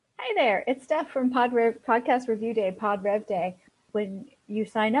there, it's Steph from Podcast Review Day, PodRev Day. When you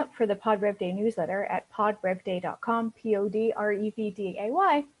sign up for the PodRev Day newsletter at podrevday.com,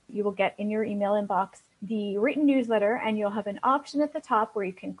 PodRevDay, you will get in your email inbox the written newsletter, and you'll have an option at the top where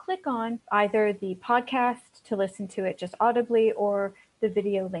you can click on either the podcast to listen to it just audibly or the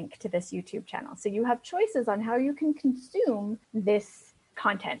video link to this YouTube channel. So you have choices on how you can consume this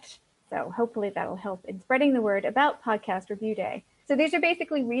content. So hopefully that'll help in spreading the word about Podcast Review Day. So these are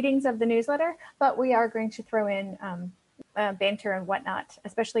basically readings of the newsletter, but we are going to throw in banter and whatnot,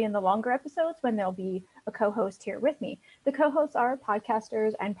 especially in the longer episodes when there'll be a co-host here with me. The co-hosts are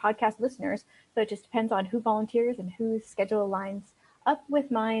podcasters and podcast listeners, so it just depends on who volunteers and whose schedule lines up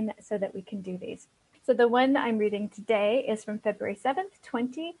with mine so that we can do these. So the one I'm reading today is from February 7th,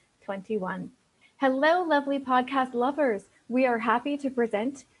 2021. Hello, lovely podcast lovers. We are happy to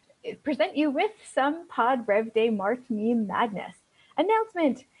present you with some PodRev Day March Meme Madness.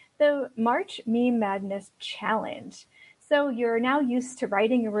 Announcement, the March Meme Madness Challenge. So you're now used to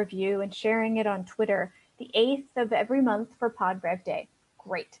writing a review and sharing it on Twitter the 8th of every month for PodRev Day.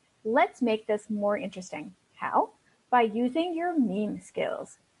 Great. Let's make this more interesting. How? By using your meme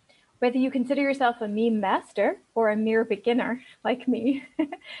skills. Whether you consider yourself a meme master or a mere beginner like me,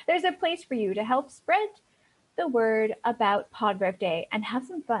 there's a place for you to help spread the word about PodRev Day and have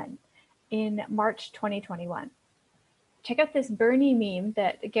some fun in March 2021. Check out this Bernie meme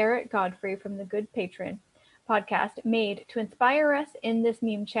that Garrett Godfrey from the Good Patron podcast made to inspire us in this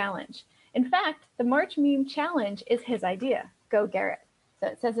meme challenge. In fact, the March Meme Challenge is his idea. Go, Garrett. So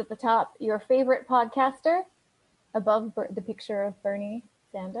it says at the top, your favorite podcaster, above the picture of Bernie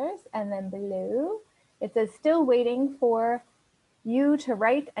Sanders, and then below it says, still waiting for you to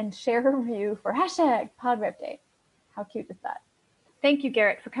write and share a review for #PodRevDay. How cute is that? Thank you,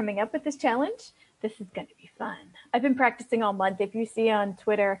 Garrett, for coming up with this challenge. This is going to be fun. I've been practicing all month. If you see on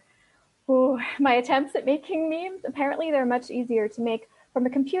Twitter, my attempts at making memes, apparently they're much easier to make from a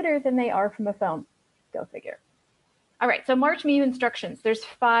computer than they are from a phone. Go figure. All right, so March meme instructions. There's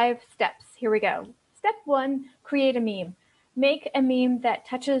 5 steps. Here we go. Step 1, create a meme. Make a meme that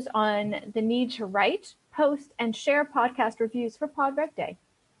touches on the need to write, post, and share podcast reviews for PodRev Day.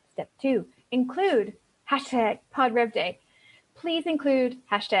 Step 2, include #PodRevDay. Please include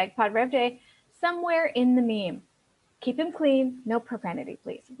 #PodRevDay somewhere in the meme. Keep them clean, no profanity,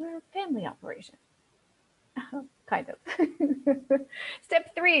 please. We're a family operation. Kind of.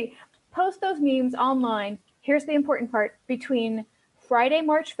 Step 3, post those memes online. Here's the important part, between Friday,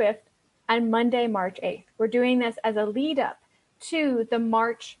 March 5th and Monday, March 8th. We're doing this as a lead up to the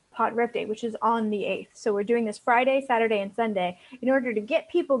March PodRev Day, which is on the 8th. So we're doing this Friday, Saturday, and Sunday in order to get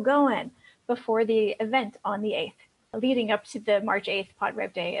people going before the event on the 8th, leading up to the March 8th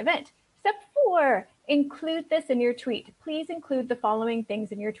PodRev Day event. Step 4, include this in your tweet. Please include the following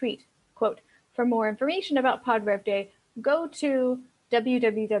things in your tweet. Quote, for more information about PodRev Day, go to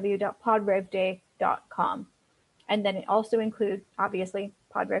www.podrevday.com. And then also include, obviously,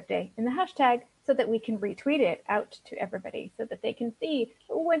 PodRev Day in the hashtag so that we can retweet it out to everybody so that they can see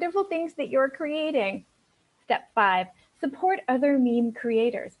the wonderful things that you're creating. Step 5, support other meme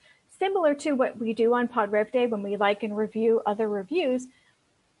creators. Similar to what we do on PodRev Day when we like and review other reviews,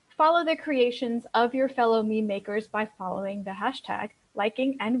 follow the creations of your fellow meme makers by following the hashtag,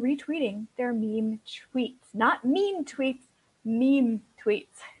 liking and retweeting their meme tweets. Not mean tweets, meme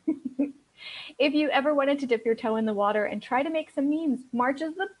tweets. If you ever wanted to dip your toe in the water and try to make some memes, March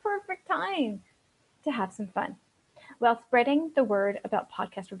is the perfect time to have some fun while spreading the word about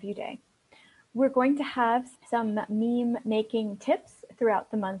Podcast Review Day. We're going to have some meme making tips throughout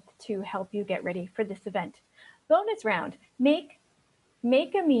the month to help you get ready for this event. Bonus round, make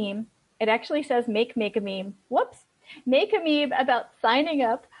a meme. It actually says make a meme. Whoops. Make a meme about signing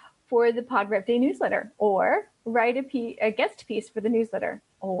up for the PodRev Day newsletter, or write a guest piece for the newsletter,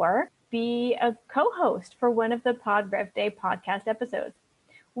 or be a co-host for one of the PodRev Day podcast episodes.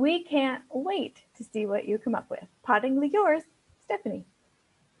 We can't wait to see what you come up with. Poddingly yours, Stephanie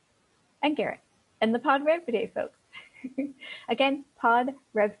and Garrett and the PodRev Day folks. Again,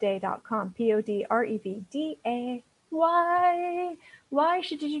 podrevday.com, PodRevDay. Why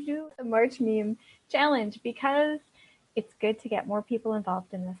should you do the March Meme Challenge? Because it's good to get more people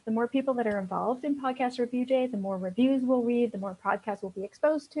involved in this. The more people that are involved in Podcast Review Day, the more reviews we'll read, the more podcasts we'll be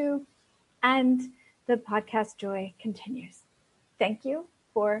exposed to, and the podcast joy continues. Thank you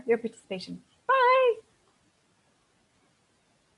for your participation.